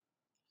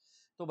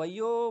तो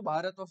भाइयों,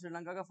 भारत और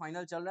श्रीलंका का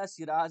फाइनल चल रहा है।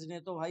 सिराज ने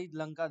तो भाई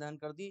लंका दहन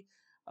कर दी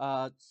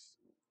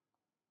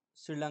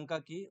श्रीलंका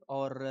की,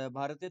 और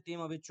भारतीय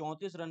टीम अभी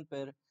 34 रन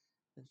पर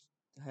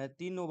है।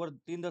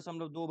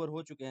 3.2 ओवर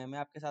हो चुके हैं। मैं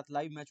आपके साथ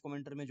लाइव मैच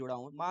कमेंटर में जुड़ा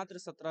हूँ। मात्र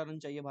 17 रन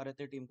चाहिए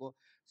भारतीय टीम को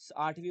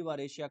 8वीं बार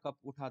एशिया कप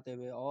उठाते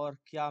हुए। और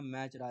क्या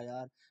मैच रहा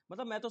यार।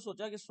 मतलब मैं तो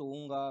सोचा कि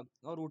सोऊंगा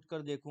और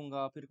उठकर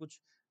देखूंगा, फिर कुछ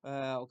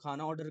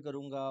खाना ऑर्डर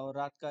करूंगा और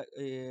रात का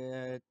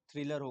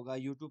थ्रिलर होगा।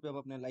 यूट्यूब पे अब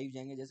अपने लाइव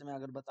जाएंगे। जैसे मैं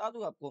अगर बता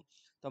दूं आपको,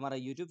 तो हमारा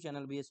यूट्यूब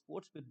चैनल भी है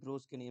स्पोर्ट्स विद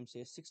ब्रोस के नेम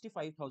से।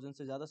 65,000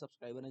 से ज्यादा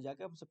सब्सक्राइबर हैं,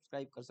 जाके आप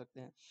सब्सक्राइब कर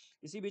सकते हैं।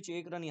 इसी बीच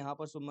एक रन यहाँ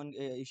पर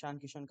ईशान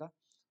किशन का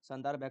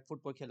शानदार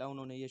बैकफुट पर खेला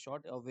उन्होंने ये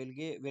शॉट। और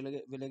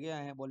वेलगे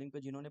आए हैं बॉलिंग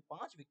पे, जिन्होंने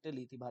 5 विकेटें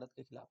ली थी भारत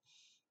के खिलाफ।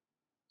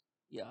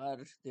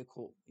 यार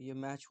देखो, ये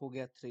मैच हो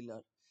गया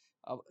थ्रिलर।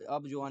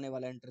 अब जो आने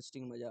वाला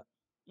इंटरेस्टिंग मजा।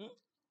 हम्म,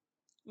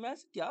 मैं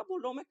क्या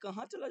बोल रहा हूँ, मैं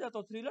कहाँ चला जाता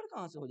हूँ। थ्रिलर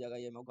कहाँ से हो जाएगा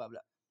ये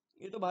मुकाबला।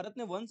 ये तो भारत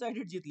ने वन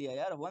साइडेड जीत लिया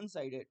यार, वन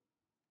साइडेड।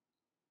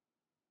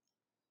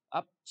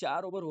 अब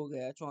 4 ओवर हो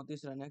गया है,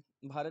 34 रन है।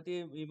 भारत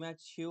ये मैच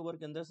 6 ओवर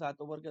के अंदर,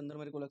 7 ओवर के अंदर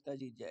मेरे को लगता है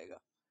जीत जाएगा।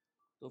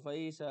 तो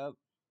भाई साहब,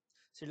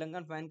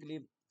 श्रीलंकन फैन के लिए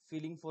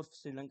फीलिंग फॉर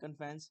श्रीलंकन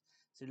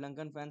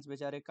फैंस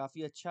बेचारे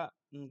काफी अच्छा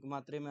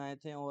मात्रे में आए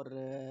थे। और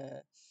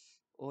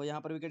वो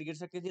यहाँ पर विकेट गिर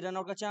सकती थी। रन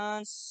आउट का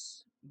चांस,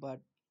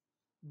 बट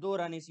 2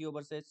 रन इसी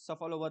ओवर से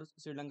सफल। ओवर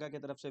श्रीलंका की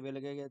तरफ से,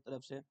 वेलगे की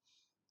तरफ से।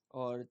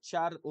 और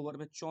 4 ओवर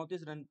में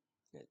 34 रन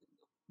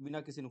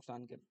बिना किसी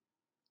नुकसान के।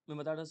 मैं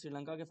बता रहा,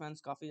 श्रीलंका के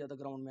फैंस काफी ज्यादा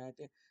ग्राउंड में आए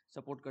थे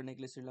सपोर्ट करने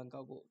के लिए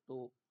श्रीलंका को।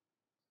 तो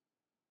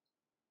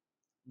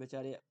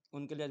बेचारे,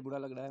 उनके लिए आज बुरा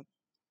लग रहा है।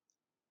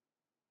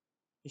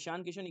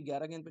 ईशान किशन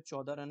 11 गेंद पे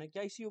 14 रन है।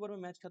 क्या इसी ओवर में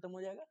मैच खत्म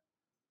हो जाएगा?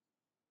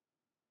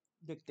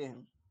 देखते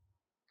हैं।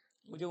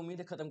 मुझे उम्मीद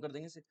है खत्म कर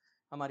देंगे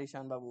हमारे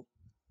ईशान बाबू।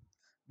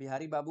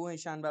 बिहारी बाबू हैं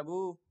ईशान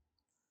बाबू।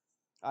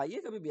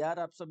 आइए कभी बिहार,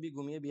 आप सब भी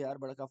घूमिए। बिहार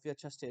बड़ा काफी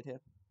अच्छा स्टेट है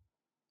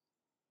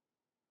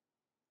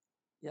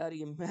यार।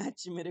 ये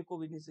मैच मेरे को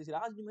भी नहीं,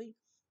 सिराज ने भाई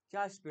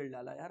क्या स्पेल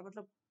डाला यार।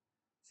 मतलब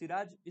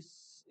सिराज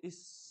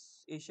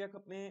इस एशिया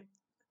कप में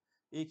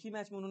एक ही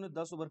मैच में उन्होंने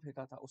 10 ओवर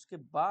फेंका था। उसके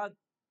बाद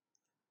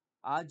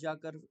आज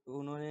जाकर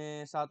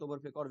उन्होंने 7 ओवर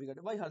फेंका और विकेट।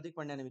 भाई हार्दिक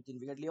पांड्या ने भी 3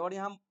 विकेट लिए। और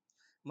यहाँ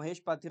महेश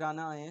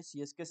पाथिराना आए हैं,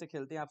 सीएसके से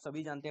खेलते हैं, आप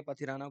सभी जानते हैं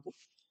पाथिराना को।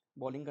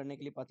 बॉलिंग करने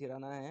के लिए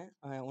पाथिराना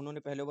है। उन्होंने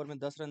पहले ओवर में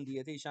 10 रन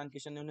दिए थे। ईशान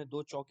किशन ने उन्हें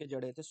 2 चौके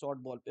जड़े थे शॉर्ट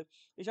बॉल पे।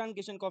 ईशान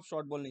किशन को आप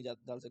शॉर्ट बॉल नहीं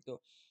डाल सकते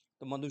हो।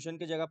 तो मधुशन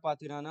की जगह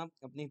पाथिराना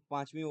अपनी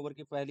 5वीं ओवर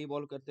की पहली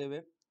बॉल करते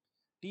हुए,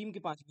 टीम की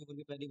 5वीं ओवर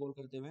की पहली बॉल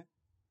करते हुए।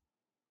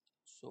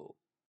 सो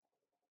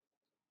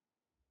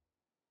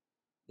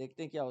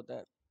देखते हैं क्या होता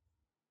है।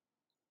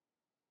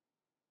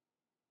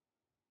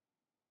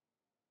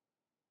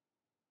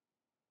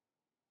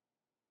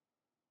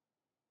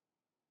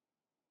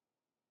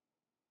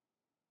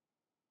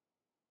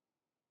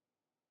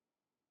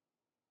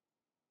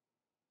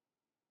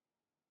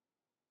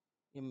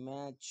 ये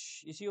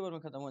मैच इसी ओवर में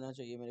खत्म होना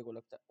चाहिए मेरे को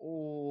लगता है।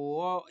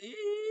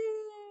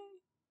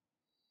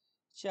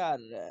 4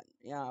 रन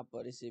यहाँ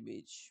पर इसी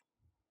बीच।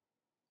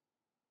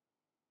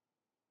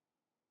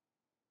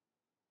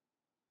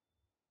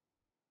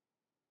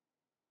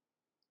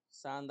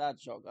 शानदार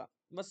चौका।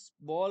 बस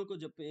बॉल को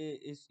जब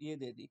ये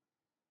दे दी,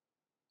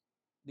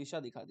 दिशा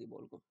दिखा दी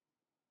बॉल को।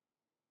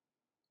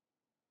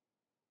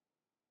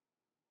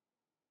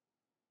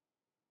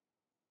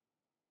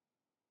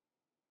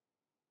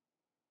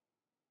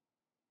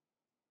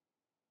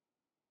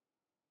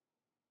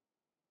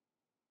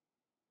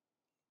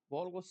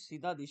 बॉल को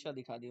सीधा दिशा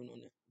दिखा दी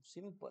उन्होंने,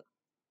 सिंपल।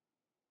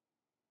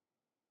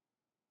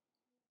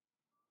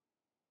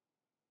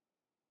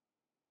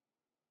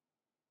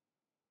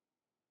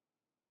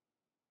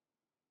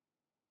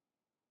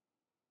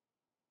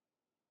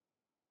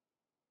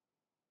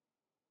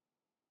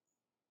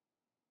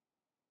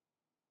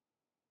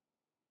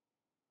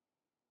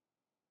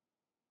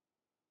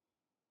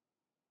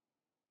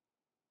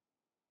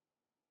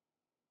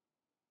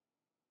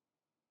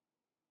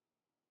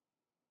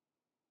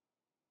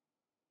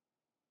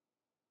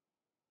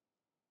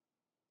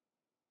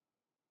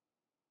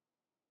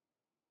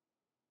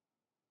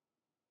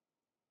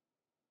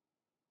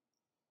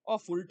 और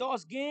फुल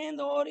टॉस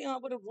गेंद, और यहाँ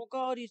पर रोका,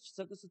 और ये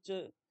सच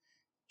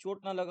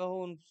चोट ना लगा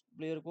हो उन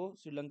प्लेयर को,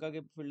 श्रीलंका के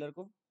फील्डर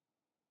को।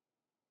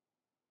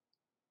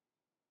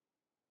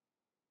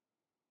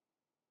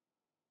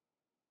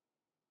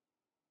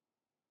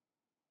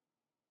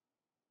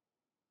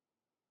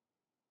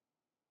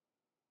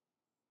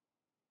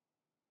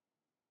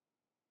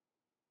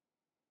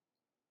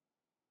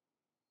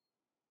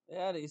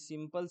 यार ये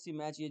सिंपल सी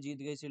मैच ये जीत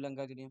गई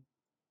श्रीलंका की टीम।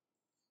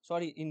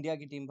 सॉरी, इंडिया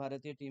की टीम,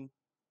 भारतीय टीम।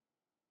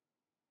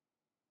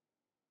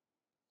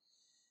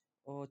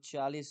 ओ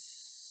 40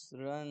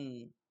 रन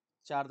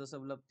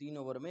 4.3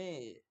 ओवर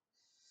में।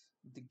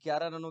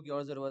 11 रनों की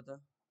और जरूरत है।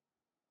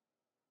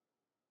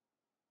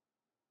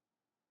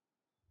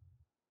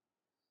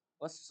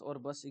 बस और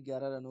बस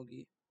 11 रनों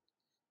की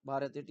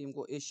भारतीय टीम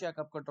को एशिया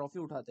कप का ट्रॉफी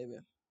उठाते हुए।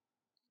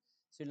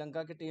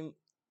 श्रीलंका की टीम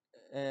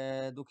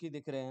दुखी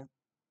दिख रहे हैं।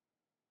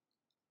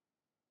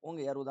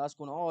 होंगे यार उदास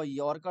कौन, ओ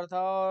यॉर्कर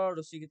था और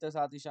उसी के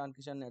साथ ईशान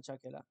किशन ने अच्छा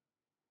खेला।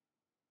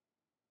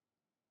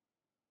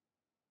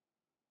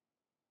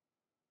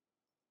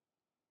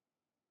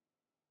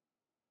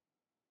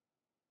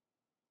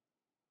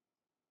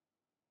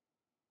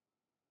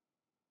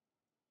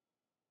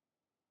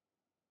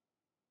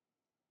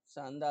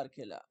 शानदार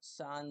खेला,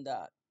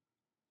 शानदार।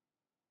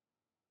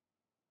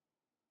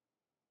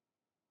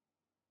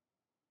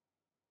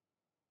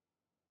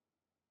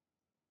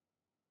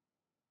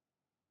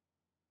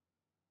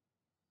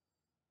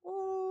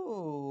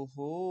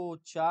 ओहो,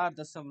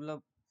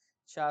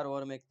 4.4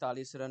 ओवर में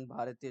 41 रन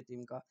भारतीय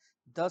टीम का।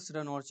 10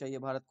 रन और चाहिए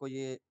भारत को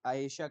ये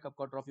एशिया कप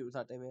का ट्रॉफी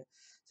उठाते हुए।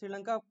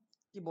 श्रीलंका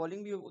की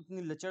बॉलिंग भी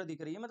उतनी लचर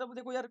दिख रही है, मतलब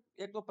देखो यार,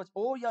 एक तो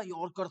ओ यार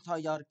यॉर्कर था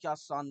यार, क्या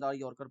शानदार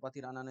यॉर्कर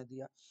पथिराना ने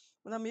दिया।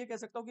 मतलब मैं ये कह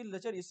सकता हूँ कि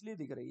लचर इसलिए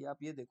दिख रही है,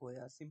 आप ये देखो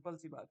यार, सिंपल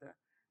सी बात है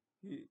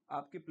कि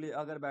आपके प्ले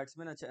अगर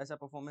बैट्समैन अच्छा ऐसा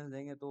परफॉर्मेंस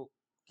देंगे तो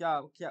क्या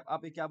क्या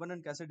आप 51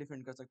 रन कैसे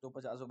डिफेंड कर सकते हो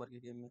 50 ओवर की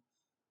गेम में?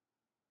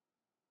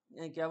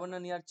 51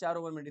 रन यार 4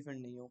 ओवर में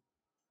डिफेंड नहीं हो।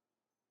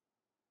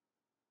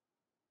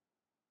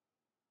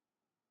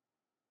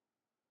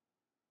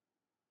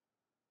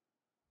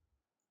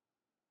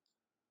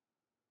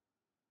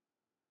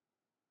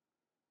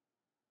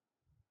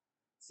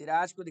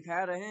 सिराज को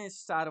दिखा रहे हैं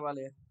स्टार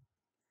वाले,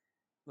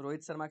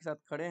 रोहित शर्मा के साथ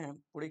खड़े हैं,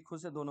 पूरी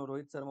खुश है दोनों,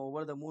 Rohit Sharma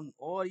over the moon.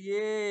 और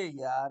ये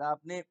यार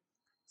आपने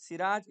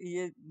सिराज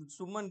ये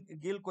सुमन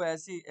गिल को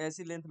ऐसी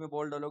ऐसी लेंथ में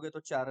बॉल डालोगे तो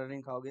 4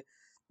 रन खाओगे।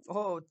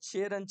 ओह,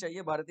 6 रन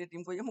चाहिए भारतीय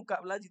टीम को ये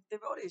मुकाबला जीतते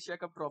हुए और एशिया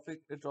कप ट्रॉफी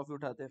ट्रॉफी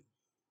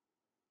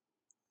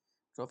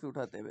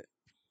उठाते हुए।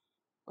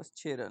 बस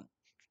 6 रन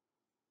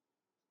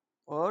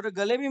और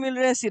गले भी मिल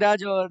रहे हैं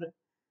सिराज और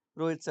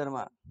रोहित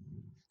शर्मा।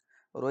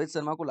 रोहित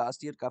शर्मा को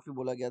लास्ट ईयर काफी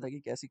बोला गया था कि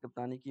कैसी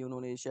कप्तानी की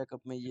उन्होंने एशिया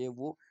कप में, ये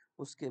वो,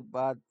 उसके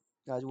बाद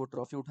आज वो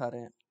ट्रॉफी उठा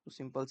रहे हैं, तो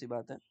सिंपल सी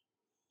बात है।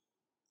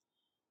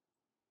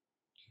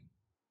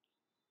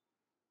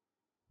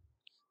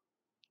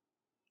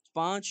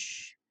 5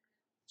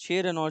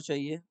 6 रन और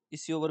चाहिए,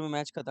 इसी ओवर में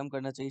मैच खत्म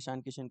करना चाहिए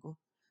ईशान किशन को।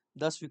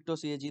 10 विकेटों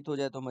से ये जीत हो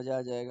जाए तो मजा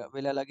आ जाएगा।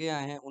 वेला लगे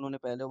आए हैं, उन्होंने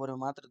पहले ओवर में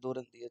मात्र 2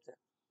 रन दिए थे,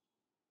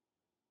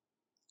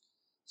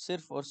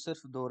 सिर्फ और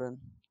सिर्फ 2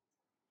 रन।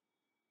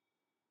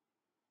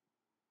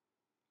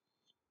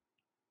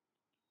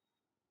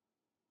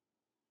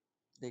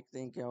 देखते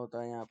हैं क्या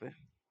होता है यहाँ पे।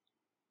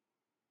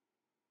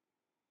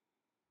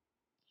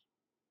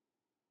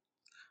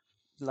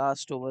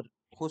 लास्ट ओवर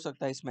हो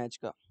सकता है इस मैच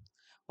का,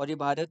 और ये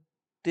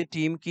भारतीय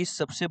टीम की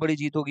सबसे बड़ी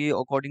जीत होगी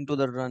according to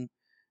the run,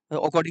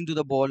 according to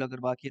the ball अगर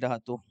बाकी रहा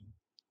तो।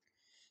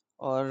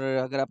 और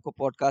अगर आपको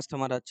पॉडकास्ट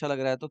हमारा अच्छा लग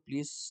रहा है तो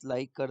प्लीज़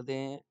लाइक कर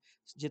दें,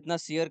 जितना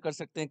शेयर कर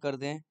सकते हैं कर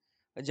दें,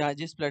 जहाँ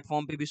जिस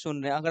प्लेटफॉर्म पे भी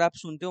सुन रहे हैं। अगर आप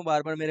सुनते हो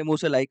बार बार मेरे मुंह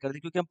से लाइक कर दें,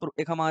 क्योंकि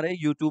एक हमारे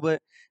यूट्यूब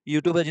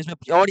है जिसमें,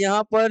 और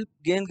यहाँ पर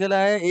गेंद खेला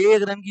है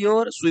 1 रन की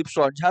ओर, स्वीप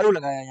शॉट, झाड़ू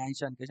लगाया है यहाँ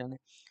ईशान किशन ने।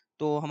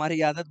 तो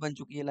हमारी आदत बन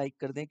चुकी है लाइक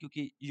कर दें,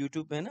 क्योंकि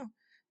यूट्यूब पे है ना,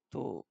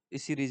 तो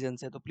इसी रीजन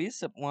से। तो प्लीज़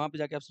सब वहाँ पे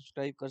जाके आप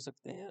सब्सक्राइब कर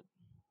सकते हैं यार।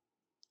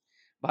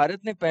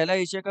 भारत ने पहला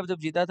एशिया कप जब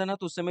जीता था ना,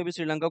 तो उस समय भी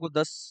श्रीलंका को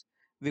 10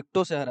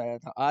 विकेटों से हराया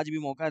था। आज भी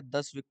मौका है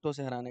 10 विकेटों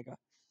से हराने का।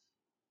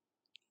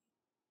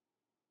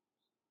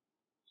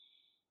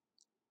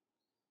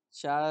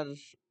 4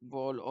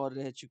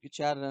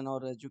 रन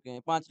और रह चुके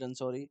हैं, 5 रन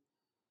सॉरी।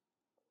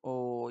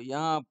 ओ,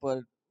 यहाँ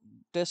पर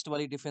टेस्ट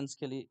वाली डिफेंस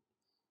खेली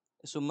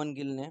सुमन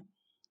गिल ने,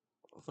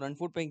 फ्रंट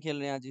फुट पे ही खेल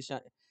रहे हैं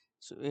आज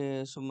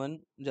सुमन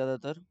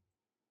ज्यादातर।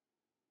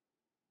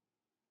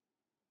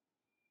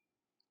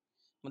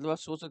 मतलब आप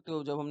सोच सकते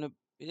हो, जब हमने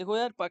देखो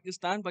यार,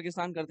 पाकिस्तान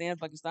पाकिस्तान करते हैं यार,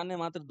 पाकिस्तान ने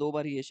मात्र 2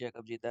 बार ही एशिया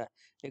कप जीता है।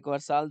 एक बार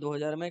साल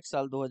 2000 में, एक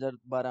साल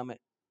 2012 में।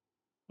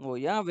 वो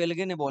यहाँ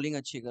वेलगे ने बॉलिंग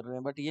अच्छी कर रहे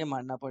हैं, बट ये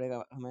मानना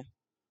पड़ेगा हमें,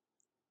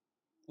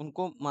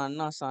 उनको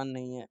मानना आसान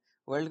नहीं है।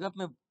 वर्ल्ड कप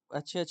में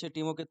अच्छे अच्छे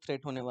टीमों के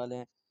थ्रेट होने वाले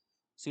हैं।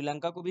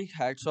 श्रीलंका को भी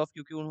हैट्स ऑफ,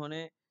 क्योंकि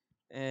उन्होंने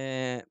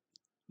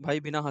भाई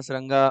बिना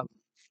हसरंगा,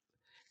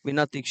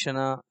 बिना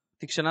तीक्ष्णा,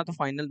 तीक्ष्णा तो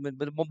फाइनल में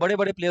बड़े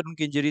बड़े प्लेयर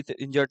उनकी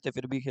इंजर्ड थे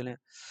फिर भी खेले।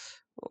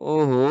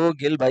 ओहो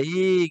गिल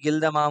भाई, गिल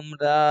द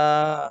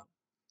मामला।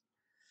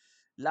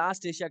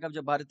 लास्ट एशिया कप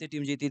जब भारतीय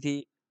टीम जीती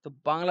थी तो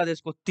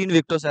बांग्लादेश को 3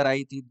 विकेटों से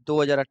हराई थी।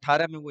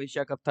 2018 में वो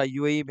एशिया कप था,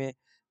 यूएई में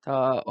था,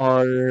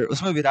 और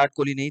उसमें विराट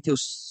कोहली नहीं थे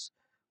उस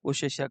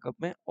एशिया कप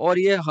में। और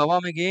ये हवा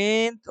में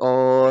गेंद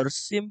और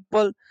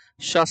सिंपल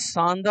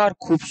शानदार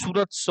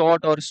खूबसूरत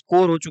शॉट, और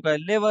स्कोर हो चुका है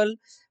लेवल।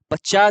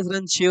 50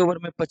 रन, 6 ओवर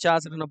में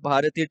 50 रन। अब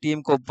भारतीय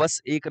टीम को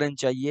बस 1 रन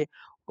चाहिए।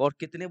 और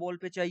कितने बॉल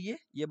पे चाहिए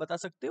ये बता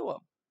सकते हो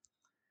आप?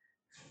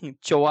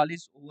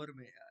 44 ओवर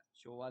में यार,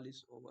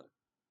 44 ओवर,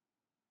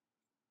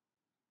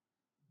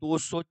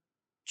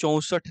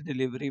 264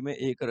 डिलीवरी में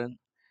 1 रन।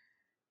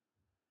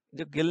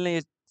 जो गिल ने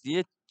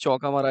ये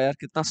चौका मारा यार,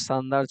 कितना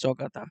शानदार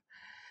चौका था।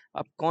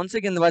 अब कौन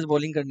से गेंदबाज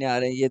बॉलिंग करने आ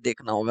रहे हैं ये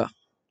देखना होगा,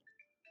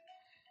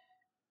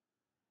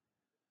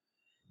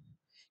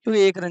 क्योंकि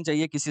 1 रन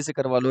चाहिए, किसी से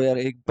करवा लो यार,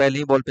 एक पहली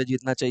ही बॉल पे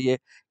जीतना चाहिए।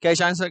 क्या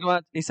ईशान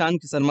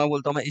शर्मा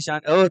बोलता हूँ मैं,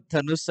 ईशान ओ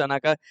धनुष सना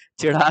का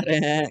चिढ़ा रहे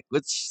हैं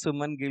कुछ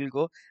सुमन गिल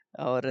को।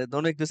 और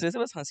दोनों एक दूसरे से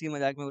बस हंसी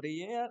मजाक में हो रही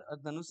है यार।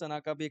 धनुष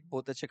सनाका भी एक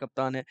बहुत अच्छे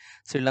कप्तान है।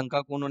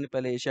 श्रीलंका को उन्होंने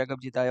पहले एशिया कप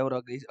जिताया और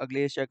अगले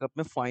अगले एशिया कप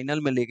में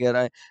फाइनल में लेके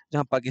आए,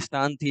 जहाँ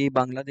पाकिस्तान थी,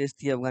 बांग्लादेश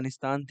थी,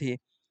 अफगानिस्तान थी,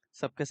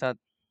 सबके साथ।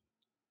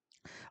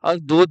 और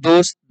दो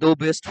दोस्त, दो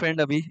बेस्ट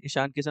फ्रेंड अभी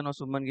ईशान किशन और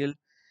शुभमन गिल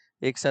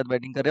एक साथ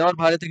बैटिंग कर रहे हैं। और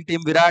भारत की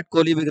टीम, विराट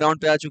कोहली भी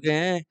ग्राउंड पे आ चुके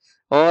हैं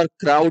और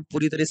क्राउड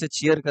पूरी तरह से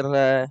चीयर कर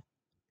रहा है।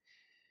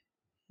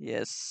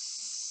 यस,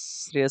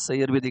 श्रेयस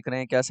अय्यर भी दिख रहे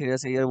हैं। क्या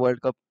श्रेयस अय्यर वर्ल्ड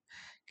कप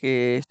के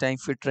टाइम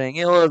फिट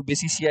रहेंगे। और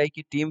बीसीसीआई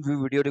की टीम भी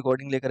वीडियो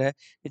रिकॉर्डिंग लेकर है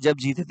कि जब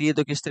जीतती है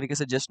तो किस तरीके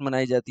से जश्न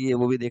मनाई जाती है,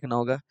 वो भी देखना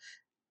होगा।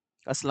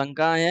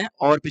 श्रीलंका है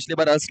और पिछले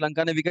बार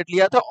श्रीलंका ने विकेट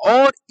लिया था।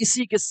 और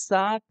इसी के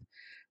साथ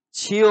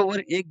 6 ओवर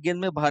 1 गेंद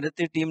में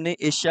भारतीय टीम ने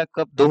एशिया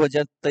कप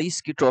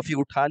 2023 की ट्रॉफी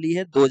उठा ली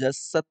है।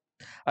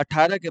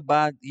 2018 के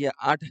बाद ये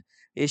 8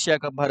 एशिया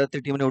कप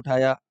भारतीय टीम ने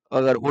उठाया।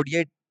 अगर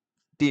ODI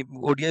team,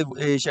 ODI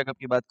Asia cup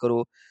की बात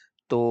करो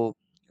तो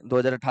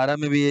 2018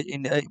 में भी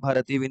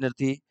भारतीय विनर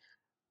थी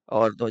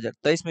और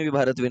 2023 में भी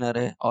भारत विनर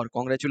है। और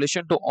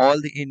congratulation to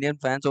all the Indian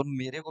fans, और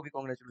मेरे को भी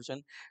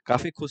कांग्रेचुलेशन।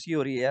 काफी खुशी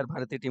हो रही है यार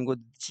भारतीय टीम को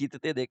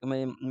जीतते देख।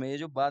 मैं ये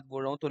जो बात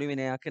बोल रहा हूँ थोड़ी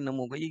मेरी आंखें नम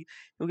हो गई,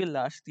 क्योंकि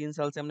लास्ट 3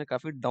 साल से हमने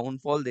काफी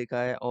डाउनफॉल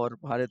देखा है और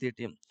भारतीय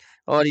टीम,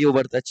 और ये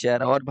उभरता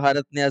चेहरा। और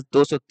भारत ने आज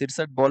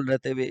 263 बॉल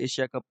रहते हुए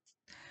एशिया कप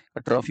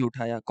का ट्रॉफी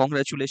उठाया।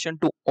 Congratulation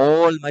to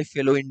all my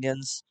fellow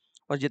Indians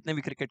और जितने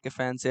भी क्रिकेट के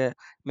फैंस हैं।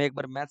 मैं एक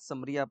बार मैच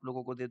समरी आप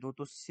लोगों को दे दूं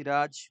तो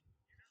सिराज,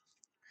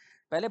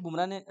 पहले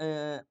बुमराह ने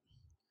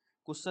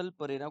कुशल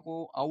परेरा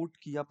को आउट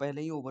किया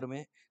पहले ही ओवर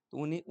में, तो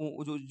उन्हें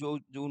जो जो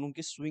जो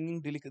उनकी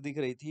स्विंगिंग दिख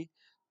रही थी।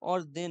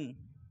 और देन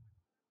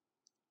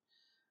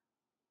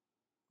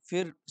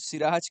फिर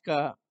सिराज का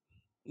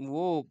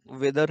वो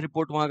वेदर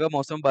रिपोर्ट, वहां का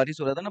मौसम बारिश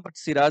हो रहा था ना, बट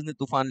सिराज ने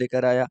तूफान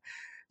लेकर आया।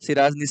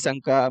 सिराज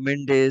निशंका,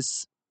 मेंडिस,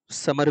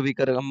 समर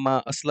विक्रमा,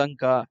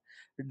 असलंका,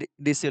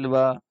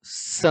 डिसिल्वा,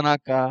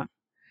 सनाका,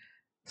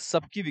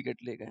 सबकी विकेट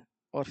ले गए।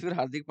 और फिर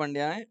हार्दिक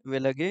पांड्या आए, वे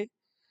लगे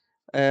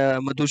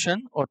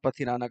मधुशन और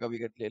पथिराना का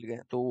विकेट ले गए।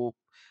 तो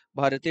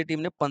भारतीय टीम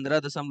ने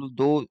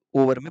 15.2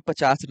 ओवर में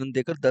 50 रन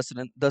देकर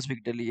 10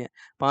 विकेट लिए।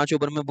 5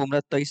 ओवर में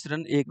Bumrah 23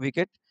 run, 1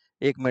 wicket,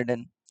 1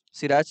 maiden.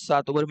 Siraj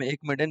 7 over में 1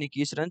 maiden,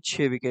 21 run,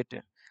 6 wicket.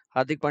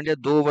 Hardik Pandya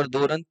 2 over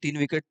 2 run, 3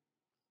 wicket,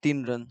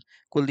 3 run.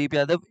 Kuldeep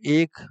Yadav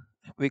 1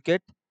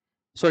 wicket,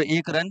 sorry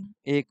 1 run,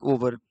 1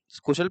 over.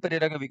 कुशल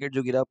परेरा का विकेट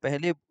जो गिरा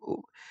पहले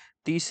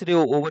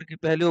ओवर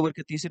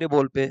के तीसरे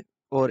बॉल पे,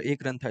 और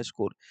 1 रन था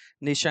स्कोर।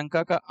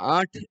 निशंका का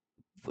 8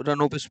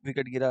 रनों पे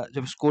विकेट गिरा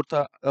जब स्कोर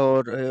था,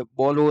 और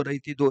बॉल हो रही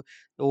थी, दो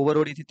ओवर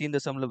हो रही थी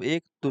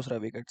 3.1, दूसरा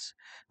विकेट्स।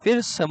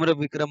 फिर समर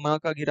विक्रमा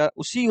का गिरा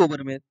उसी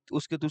ओवर में,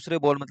 उसके दूसरे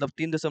बॉल मतलब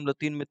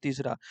 3.3 में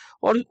तीसरा।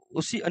 और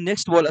उसी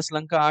नेक्स्ट बॉल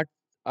श्रीलंका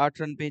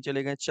 8 रन पे ही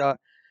चले गए,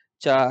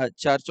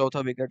 चार चौथा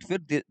विकेट।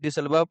 फिर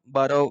डिसल्वा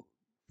 12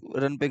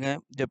 रन पे गए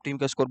जब टीम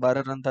का स्कोर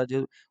 12 रन था,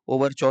 जो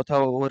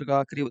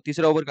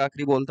तीसरा ओवर का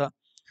आखिरी बॉल था।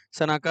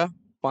 सनाका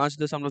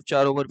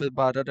 5.4 ओवर पे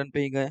 12 रन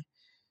पे ही गए।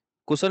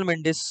 कुशल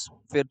मेंडिस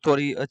फिर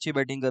थोड़ी अच्छी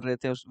बैटिंग कर रहे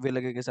थे उस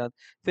वेलगे के साथ।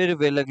 फिर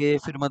वेलगे,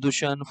 फिर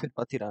मधुशन, फिर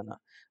पथिराना।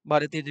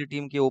 भारतीय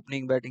टीम की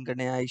ओपनिंग बैटिंग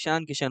करने आए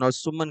ईशान किशन और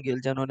सुमन गिल,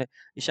 जिन्होंने,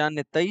 ईशान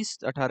ने 23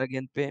 18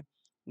 गेंद पे,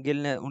 गिल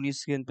ने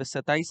 19 गेंद पे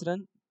 27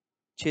 रन,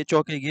 6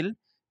 चौके गिल,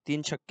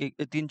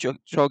 3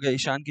 चौके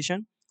ईशान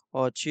किशन,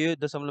 और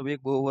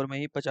 6.1 ओवर में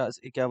ही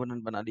 51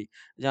 रन बना ली।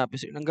 जहाँ पे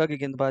श्रीलंका के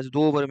गेंदबाज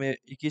 2 ओवर में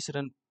 21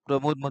 रन,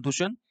 प्रमोद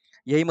मधुशन,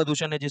 यही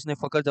मधुशन है जिसने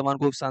फकर जमान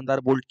को शानदार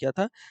बोल्ड किया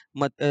था।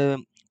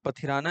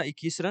 पथिराना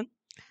 21 रन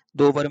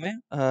 2 ओवर में,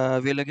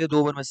 वे लगे 2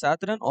 ओवर में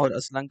 7 रन, और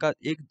श्रीलंका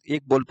एक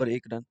एक बॉल पर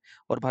 1 रन।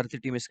 और भारतीय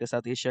टीम इसके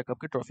साथ एशिया कप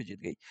की ट्रॉफी जीत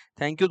गई।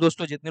 थैंक यू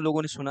दोस्तों, जितने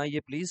लोगों ने सुना ये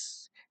प्लीज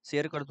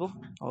शेयर कर दो,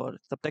 और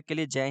तब तक के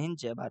लिए जय हिंद,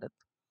 जय भारत।